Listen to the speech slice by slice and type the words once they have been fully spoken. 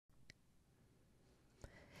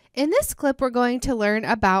In this clip, we're going to learn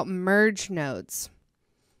about merge nodes.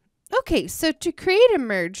 Okay, so to create a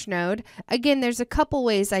merge node, again, there's a couple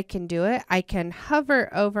ways I can do it. I can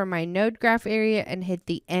hover over my node graph area and hit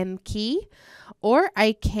the M key, or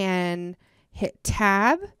I can hit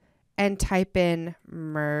Tab and type in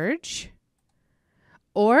merge,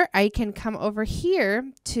 or I can come over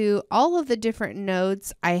here to all of the different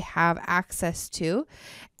nodes I have access to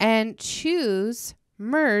and choose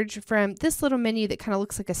merge from this little menu that kind of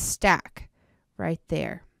looks like a stack right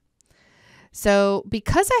there. So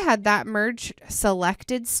because I had that merge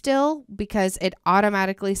selected still, because it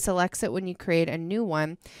automatically selects it when you create a new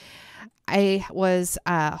one, I was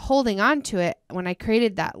holding on to it. When I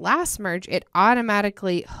created that last merge, it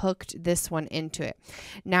automatically hooked this one into it.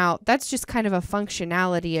 Now, that's just kind of a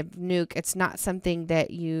functionality of Nuke. It's not something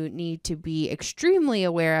that you need to be extremely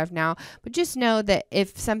aware of now, but just know that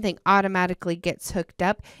if something automatically gets hooked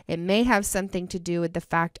up, it may have something to do with the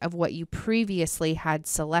fact of what you previously had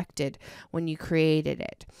selected when you created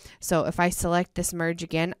it. So if I select this merge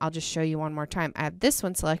again, I'll just show you one more time. I have this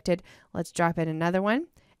one selected. Let's drop in another one.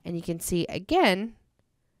 And you can see again,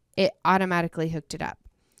 it automatically hooked it up.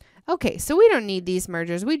 Okay, so we don't need these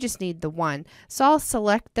mergers. We just need the one. So I'll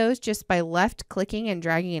select those just by left clicking and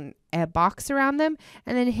dragging a box around them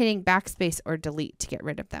and then hitting backspace or delete to get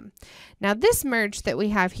rid of them. Now this merge that we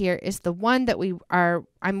have here is the one that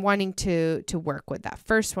I'm wanting to work with, that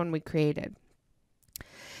first one we created.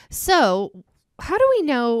 So how do we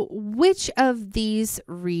know which of these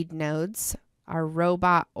read nodes, our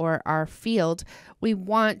robot or our field, we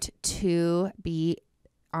want to be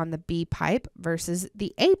on the B pipe versus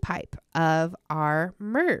the A pipe of our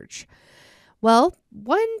merge? Well,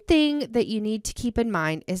 one thing that you need to keep in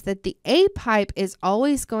mind is that the A pipe is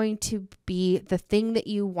always going to be the thing that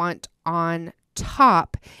you want on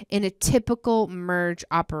top in a typical merge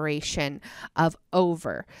operation of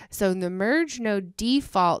over. So the merge node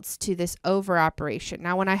defaults to this over operation.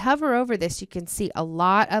 Now when I hover over this, you can see a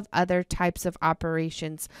lot of other types of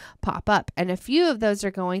operations pop up, and a few of those are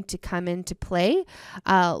going to come into play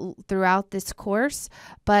throughout this course.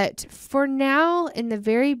 But for now, in the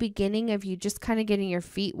very beginning of you just kind of getting your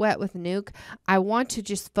feet wet with Nuke, I want to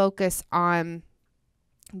just focus on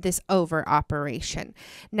this over operation.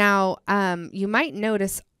 Now, you might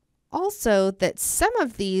notice also that some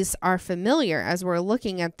of these are familiar as we're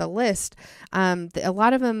looking at the list. A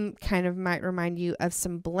lot of them kind of might remind you of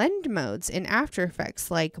some blend modes in After Effects,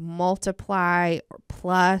 like multiply or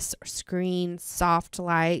plus or screen, soft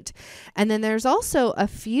light. And then there's also a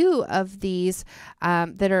few of these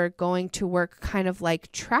that are going to work kind of like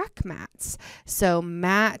track mats. So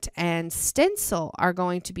matte and stencil are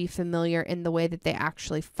going to be familiar in the way that they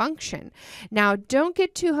actually function. Now, don't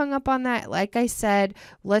get too hung up on that. Like I said,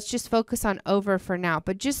 let's just focus on over for now,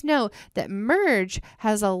 but just know that merge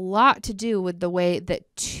has a lot to do with the way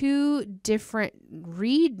that two different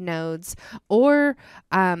read nodes or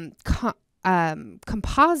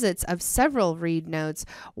composites of several read nodes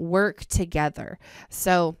work together.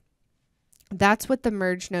 So that's what the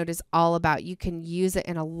merge node is all about. You can use it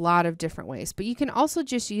in a lot of different ways, but you can also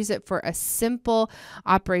just use it for a simple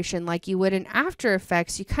operation like you would in After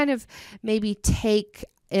Effects. You kind of maybe take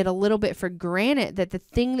it a little bit for granted that the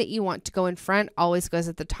thing that you want to go in front always goes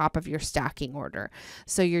at the top of your stacking order.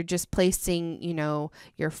 So you're just placing, you know,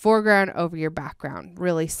 your foreground over your background.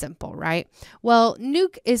 Really simple, right? Well,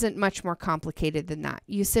 Nuke isn't much more complicated than that.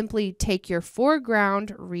 You simply take your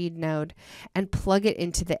foreground read node and plug it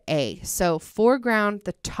into the A. So foreground,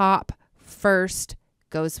 the top first,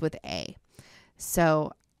 goes with A.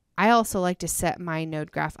 So I also like to set my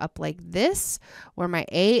node graph up like this, where my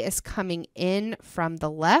A is coming in from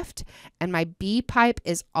the left and my B pipe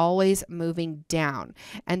is always moving down.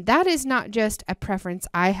 And that is not just a preference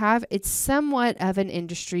I have, it's somewhat of an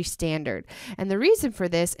industry standard. And the reason for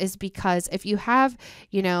this is because if you have,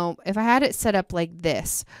 you know, if I had it set up like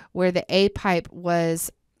this, where the A pipe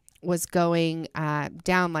was going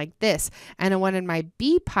down like this, and I wanted my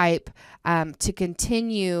B pipe to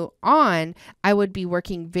continue on, I would be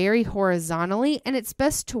working very horizontally, and it's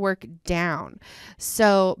best to work down.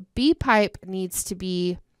 So B pipe needs to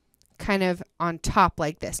be kind of on top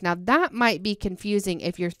like this. Now that might be confusing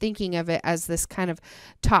if you're thinking of it as this kind of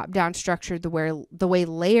top-down structure, the way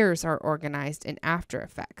layers are organized in After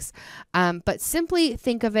Effects. But simply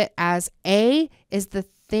think of it as A is the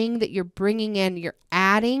thing that you're bringing in, you're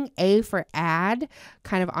adding, A for add,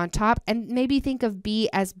 kind of on top, and maybe think of B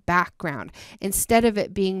as background instead of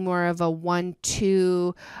it being more of a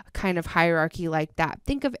 1-2 kind of hierarchy like that.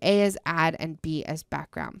 Think of A as add and B as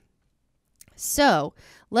background. So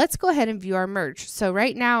let's go ahead and view our merge. So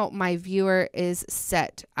right now my viewer is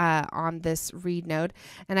set on this read node,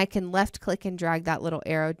 and I can left click and drag that little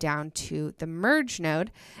arrow down to the merge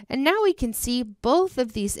node. And now we can see both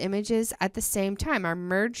of these images at the same time. Our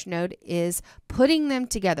merge node is putting them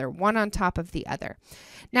together, one on top of the other.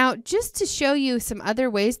 Now, just to show you some other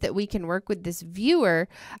ways that we can work with this viewer,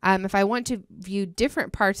 if I want to view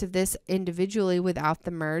different parts of this individually without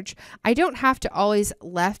the merge, I don't have to always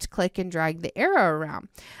left click and drag the arrow around.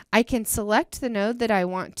 I can select the node that I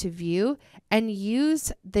want to view and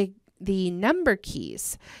use the number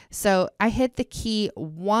keys. So I hit the key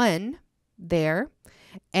 1 there,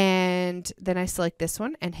 and then I select this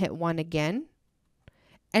one and hit 1 again.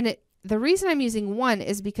 And the reason I'm using 1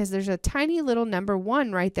 is because there's a tiny little number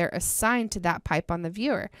 1 right there assigned to that pipe on the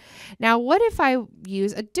viewer. Now, what if I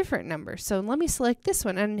use a different number? So let me select this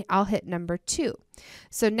one and I'll hit number 2.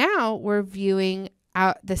 So now we're viewing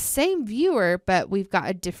out the same viewer, but we've got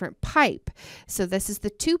a different pipe. So this is the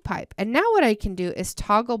 2 pipe. And now what I can do is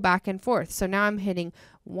toggle back and forth. So now I'm hitting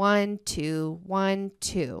 1, 2, 1,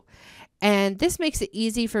 2. And this makes it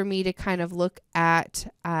easy for me to kind of look at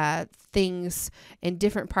things in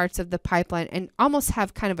different parts of the pipeline and almost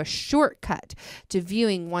have kind of a shortcut to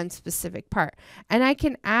viewing one specific part. And I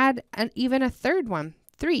can add even a third one,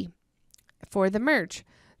 3, for the merge.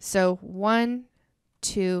 So 1,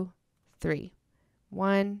 2, 3.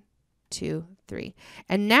 1, 2, 3.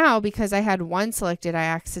 And now, because I had 1 selected, I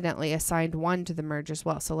accidentally assigned 1 to the merge as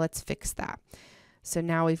well. So let's fix that. So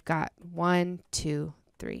now we've got 1, 2,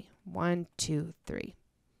 3. 1, 2, 3.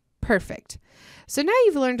 Perfect. So now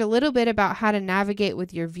you've learned a little bit about how to navigate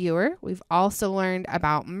with your viewer. We've also learned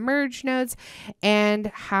about merge nodes and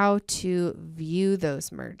how to view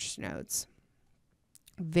those merged nodes.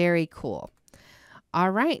 Very cool.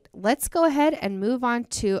 All right, let's go ahead and move on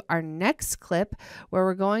to our next clip where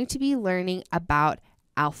we're going to be learning about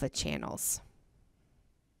alpha channels.